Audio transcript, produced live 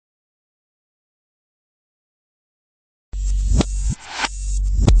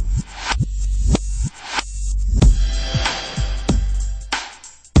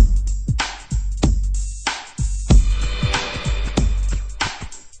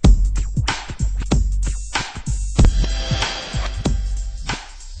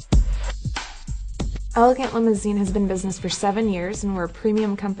Elegant Limousine has been in business for 7 years, and we're a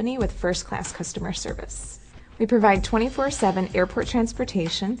premium company with first-class customer service. We provide 24/7 airport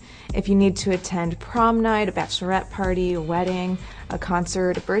transportation. If you need to attend prom night, a bachelorette party, a wedding, a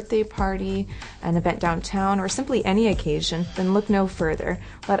concert, a birthday party, an event downtown, or simply any occasion, then look no further.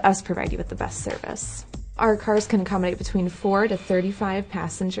 Let us provide you with the best service. Our cars can accommodate between 4 to 35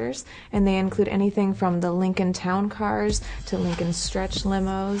 passengers, and they include anything from the Lincoln Town Cars to Lincoln Stretch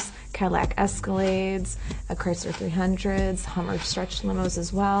Limos, Cadillac Escalades, a Chrysler 300s, Hummer Stretch Limos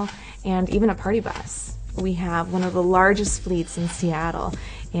as well, and even a party bus. We have one of the largest fleets in Seattle,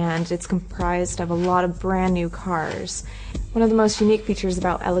 and it's comprised of a lot of brand new cars. One of the most unique features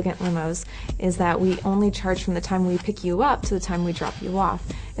about Elegant Limos is that we only charge from the time we pick you up to the time we drop you off,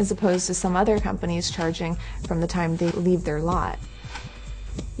 as opposed to some other companies charging from the time they leave their lot.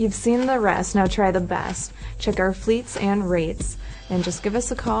 You've seen the rest, now try the best. Check our fleets and rates, and just give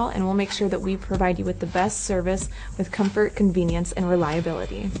us a call and we'll make sure that we provide you with the best service with comfort, convenience, and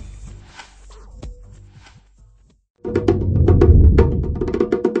reliability.